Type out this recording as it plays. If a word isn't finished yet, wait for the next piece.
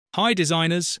Hi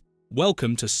designers,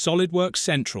 welcome to SolidWorks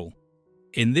Central.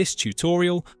 In this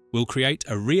tutorial, we'll create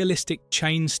a realistic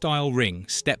chain-style ring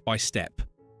step by step.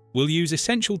 We'll use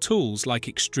essential tools like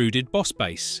Extruded Boss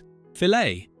base,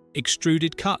 Fillet,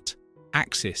 Extruded Cut,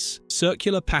 Axis,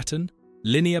 Circular Pattern,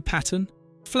 Linear Pattern,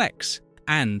 Flex,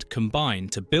 and combine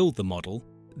to build the model,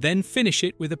 then finish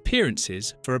it with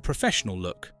appearances for a professional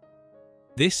look.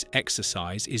 This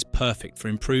exercise is perfect for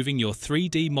improving your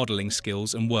 3D modeling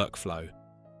skills and workflow.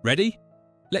 Ready?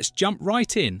 Let's jump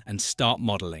right in and start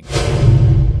modeling.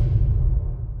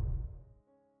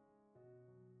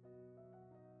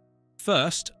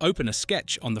 First, open a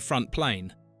sketch on the front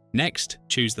plane. Next,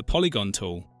 choose the polygon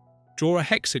tool. Draw a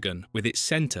hexagon with its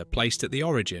center placed at the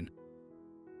origin.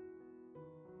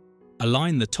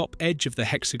 Align the top edge of the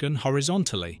hexagon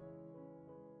horizontally.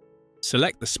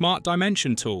 Select the Smart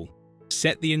Dimension tool.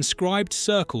 Set the inscribed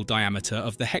circle diameter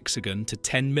of the hexagon to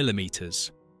 10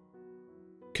 mm.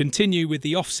 Continue with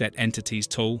the Offset Entities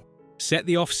tool. Set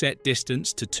the offset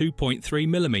distance to 2.3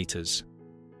 mm.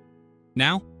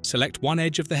 Now, select one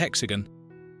edge of the hexagon.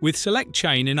 With Select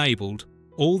Chain enabled,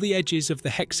 all the edges of the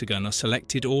hexagon are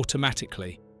selected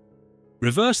automatically.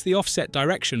 Reverse the offset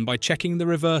direction by checking the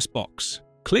reverse box.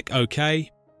 Click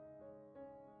OK.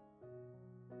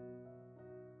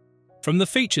 From the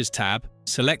Features tab,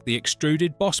 select the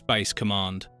Extruded Boss base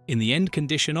command. In the End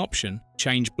Condition option,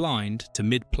 change Blind to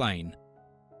Mid-Plane.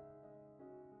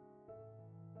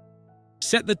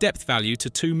 Set the depth value to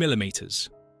 2 mm.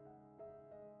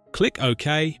 Click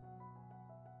OK.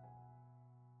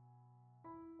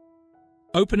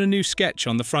 Open a new sketch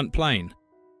on the front plane.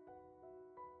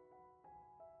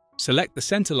 Select the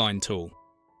Centerline tool.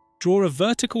 Draw a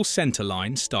vertical center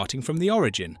line starting from the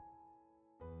origin.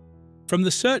 From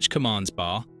the Search Commands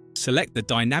bar, select the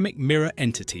Dynamic Mirror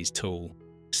Entities tool.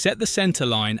 Set the center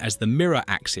line as the mirror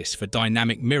axis for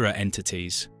Dynamic Mirror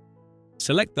Entities.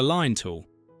 Select the Line tool.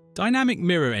 Dynamic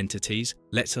Mirror Entities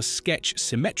lets us sketch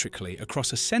symmetrically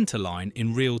across a center line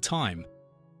in real time.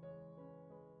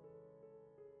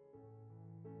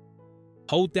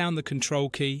 Hold down the Control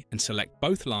key and select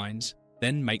both lines,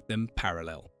 then make them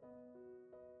parallel.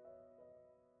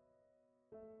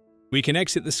 We can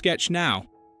exit the sketch now.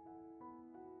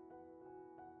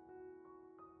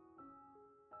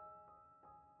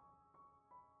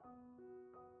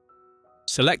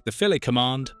 Select the Fillet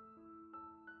command.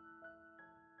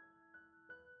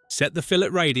 Set the fillet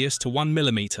radius to 1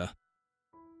 mm.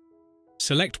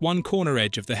 Select one corner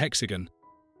edge of the hexagon.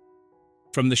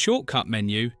 From the shortcut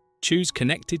menu, choose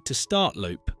Connected to Start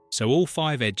Loop, so all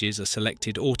 5 edges are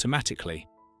selected automatically.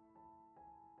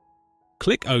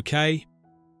 Click OK.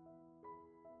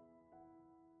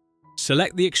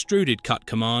 Select the Extruded Cut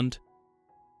command.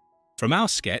 From our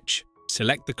sketch,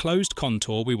 select the closed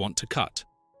contour we want to cut.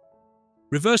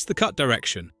 Reverse the cut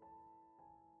direction.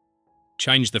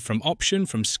 Change the From option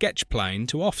from Sketch Plane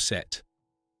to Offset.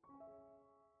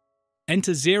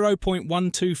 Enter 0.125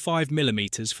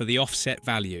 mm for the offset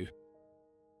value.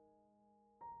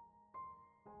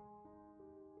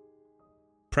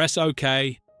 Press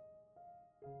OK.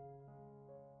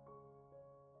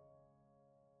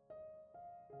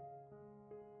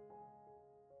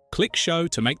 Click Show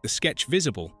to make the sketch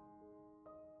visible.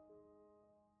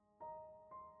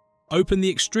 Open the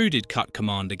Extruded Cut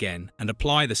command again and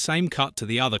apply the same cut to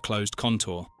the other closed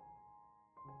contour.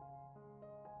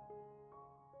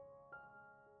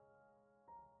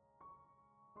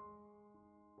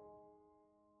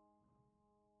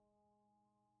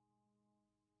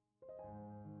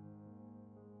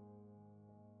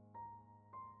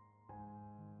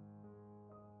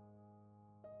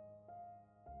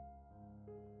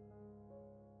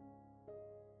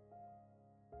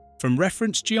 From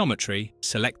Reference Geometry,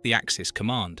 select the Axis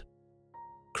command.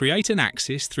 Create an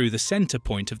axis through the center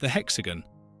point of the hexagon,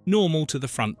 normal to the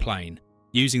front plane,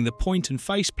 using the Point and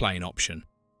Face Plane option.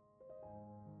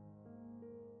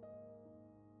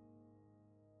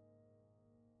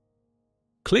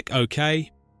 Click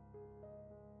OK.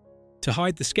 To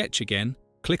hide the sketch again,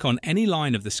 click on any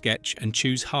line of the sketch and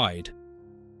choose Hide.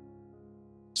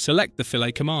 Select the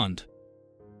Fillet command.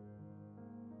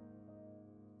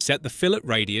 Set the fillet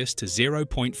radius to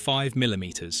 0.5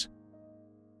 mm.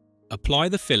 Apply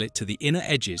the fillet to the inner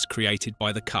edges created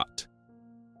by the cut.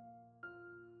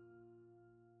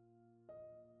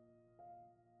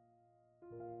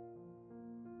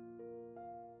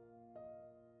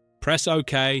 Press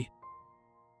OK.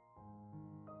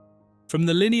 From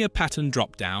the Linear Pattern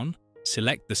drop-down,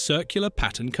 select the Circular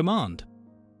Pattern command.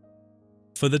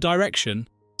 For the direction,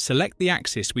 select the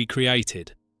axis we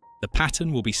created. The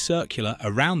pattern will be circular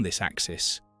around this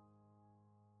axis.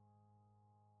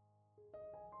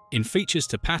 In Features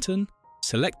to Pattern,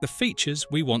 select the features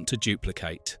we want to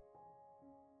duplicate.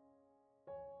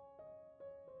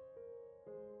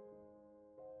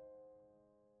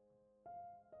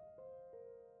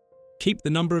 Keep the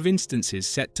number of instances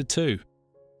set to 2.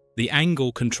 The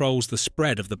angle controls the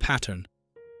spread of the pattern.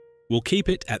 We'll keep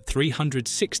it at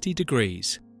 360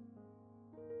 degrees.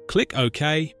 Click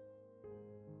OK.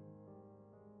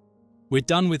 We're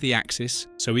done with the axis,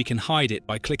 so we can hide it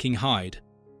by clicking Hide.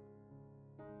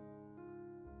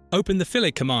 Open the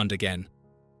Fillet command again.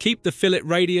 Keep the fillet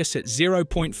radius at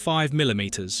 0.5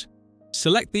 mm.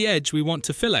 Select the edge we want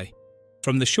to fillet.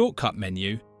 From the shortcut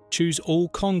menu, choose All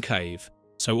Concave,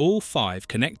 so all 5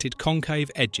 connected concave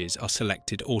edges are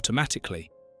selected automatically.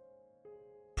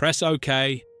 Press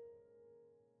OK.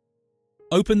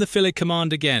 Open the Fillet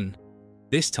command again.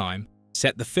 This time,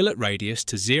 set the fillet radius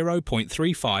to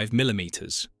 0.35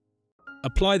 mm.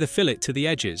 Apply the fillet to the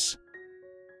edges.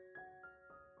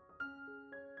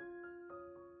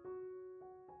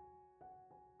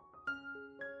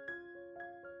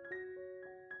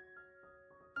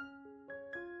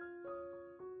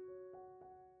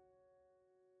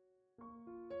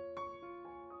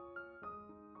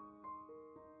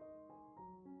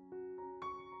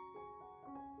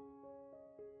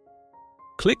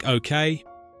 Click OK.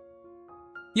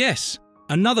 Yes,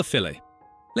 another fillet.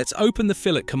 Let's open the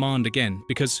Fillet command again,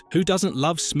 because who doesn't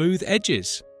love smooth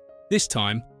edges? This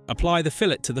time, apply the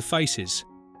fillet to the faces.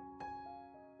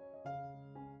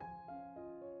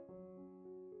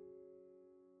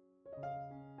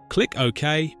 Click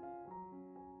OK.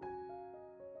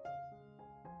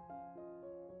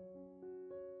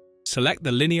 Select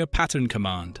the Linear Pattern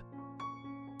command.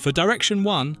 For Direction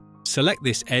 1, select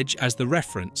this edge as the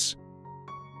reference.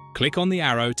 Click on the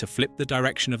arrow to flip the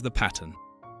direction of the pattern.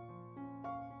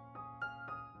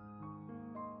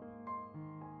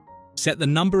 Set the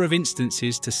number of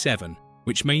instances to 7,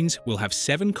 which means we'll have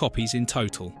 7 copies in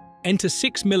total. Enter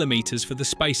 6 mm for the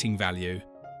spacing value.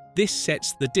 This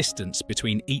sets the distance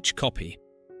between each copy.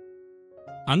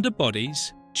 Under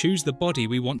Bodies, choose the body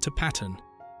we want to pattern.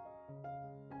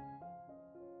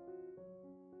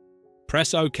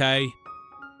 Press OK.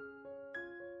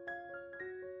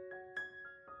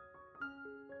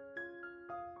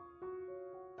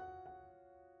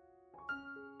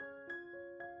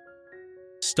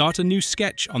 Start a new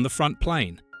sketch on the front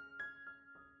plane.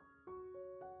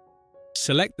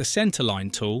 Select the Centerline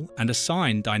tool and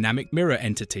assign dynamic mirror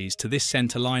entities to this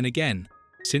center line again,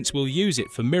 since we'll use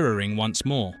it for mirroring once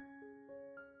more.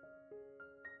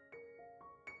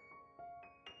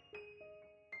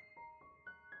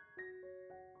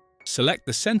 Select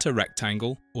the Center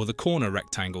Rectangle or the Corner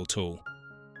Rectangle tool.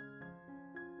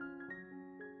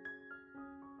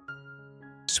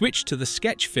 Switch to the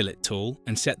Sketch Fillet tool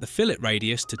and set the fillet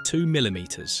radius to 2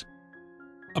 mm.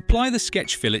 Apply the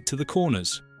sketch fillet to the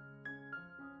corners.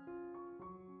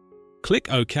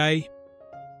 Click OK.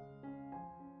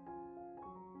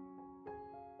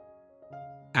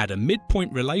 Add a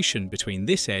midpoint relation between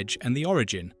this edge and the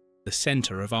origin, the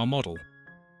center of our model.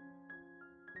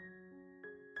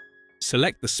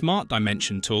 Select the Smart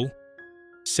Dimension tool.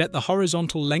 Set the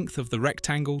horizontal length of the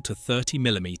rectangle to 30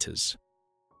 mm.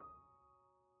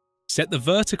 Set the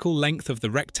vertical length of the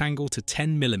rectangle to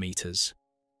 10 mm.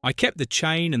 I kept the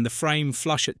chain and the frame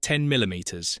flush at 10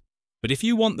 mm, but if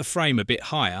you want the frame a bit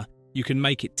higher, you can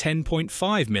make it 10.5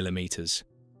 mm.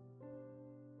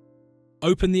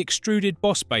 Open the Extruded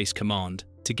Boss base command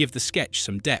to give the sketch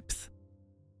some depth.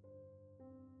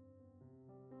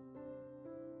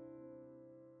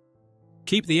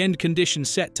 Keep the end condition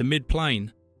set to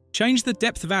mid-plane. Change the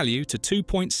depth value to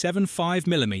 2.75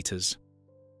 mm.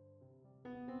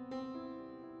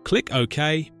 Click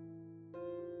OK.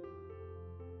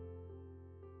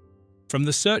 From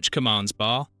the Search Commands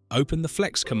bar, open the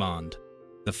Flex command.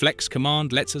 The Flex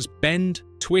command lets us bend,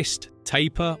 twist,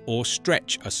 taper, or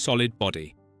stretch a solid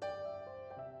body.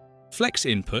 Flex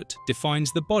input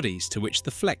defines the bodies to which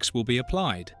the flex will be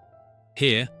applied.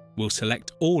 Here, we'll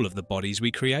select all of the bodies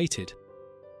we created.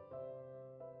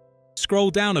 Scroll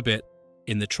down a bit.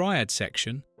 In the Triad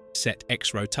section, set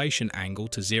X rotation angle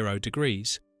to 0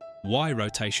 degrees, Y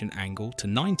rotation angle to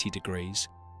 90 degrees,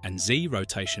 and Z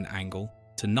rotation angle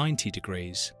to 90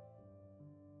 degrees.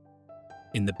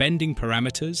 In the bending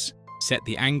parameters, set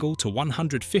the angle to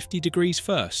 150 degrees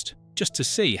first, just to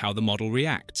see how the model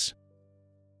reacts.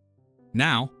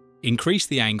 Now, increase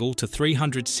the angle to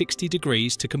 360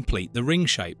 degrees to complete the ring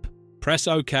shape. Press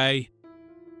OK.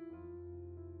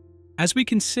 As we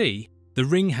can see, the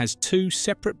ring has 2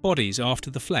 separate bodies after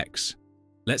the flex.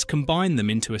 Let's combine them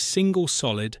into a single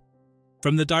solid.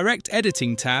 From the Direct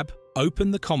Editing tab, open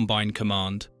the Combine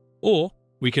command, or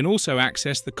We can also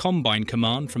access the Combine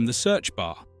command from the search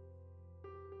bar.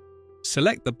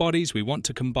 Select the bodies we want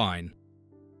to combine.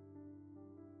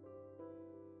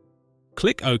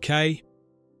 Click OK.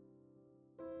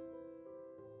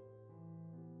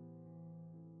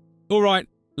 Alright,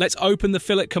 let's open the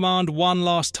fillet command one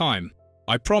last time.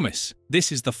 I promise,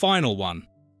 this is the final one.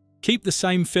 Keep the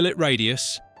same fillet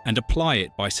radius and apply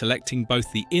it by selecting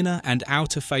both the inner and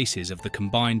outer faces of the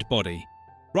combined body.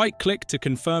 Right-click to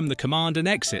confirm the command and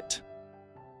exit.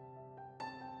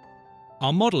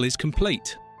 Our model is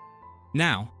complete.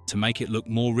 Now, to make it look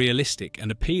more realistic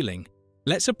and appealing,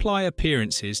 let's apply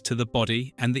appearances to the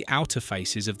body and the outer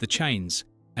faces of the chains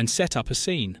and set up a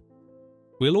scene.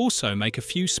 We'll also make a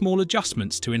few small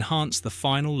adjustments to enhance the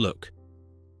final look.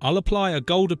 I'll apply a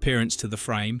gold appearance to the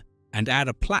frame and add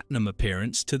a platinum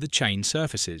appearance to the chain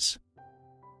surfaces.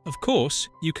 Of course,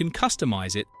 you can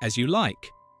customize it as you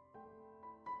like.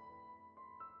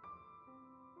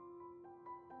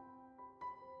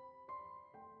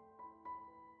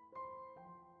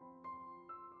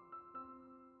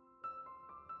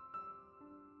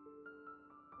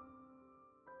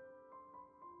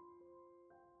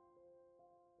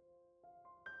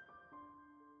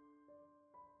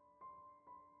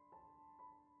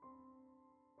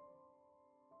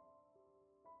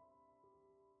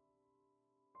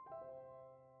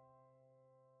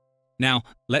 Now,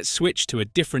 let's switch to a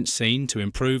different scene to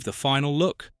improve the final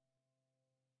look.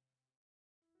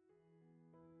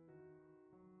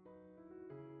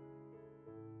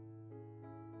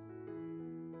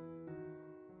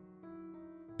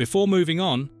 Before moving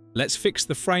on, let's fix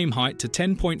the frame height to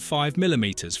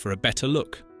 10.5mm for a better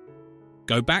look.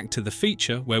 Go back to the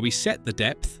feature where we set the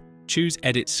depth, choose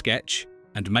Edit Sketch,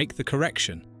 and make the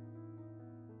correction.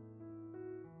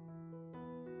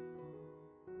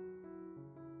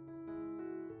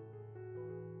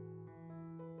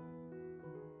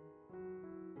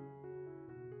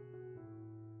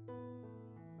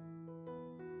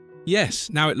 Yes,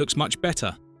 now it looks much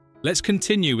better. Let's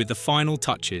continue with the final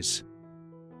touches.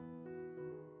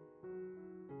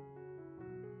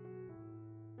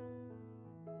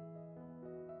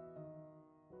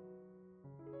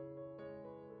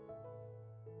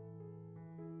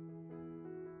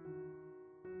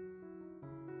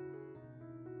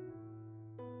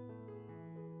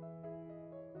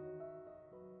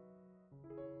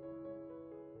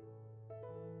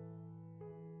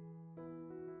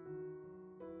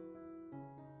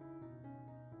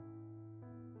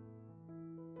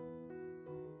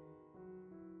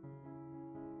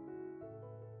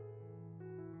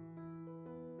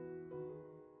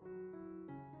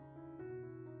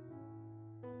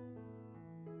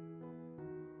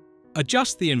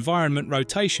 Adjust the environment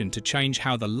rotation to change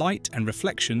how the light and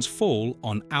reflections fall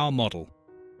on our model.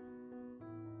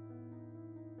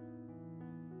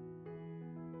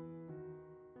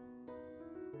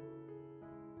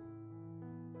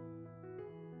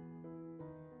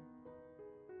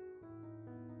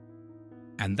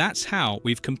 And that's how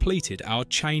we've completed our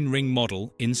chain ring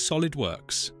model in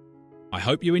SolidWorks. I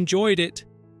hope you enjoyed it.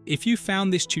 If you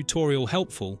found this tutorial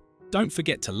helpful, don't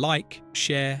forget to like,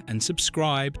 share and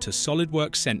subscribe to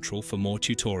SolidWorks Central for more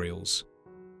tutorials.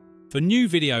 For new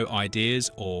video ideas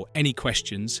or any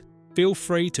questions, feel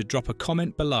free to drop a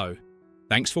comment below.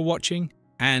 Thanks for watching,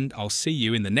 and I'll see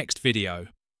you in the next video.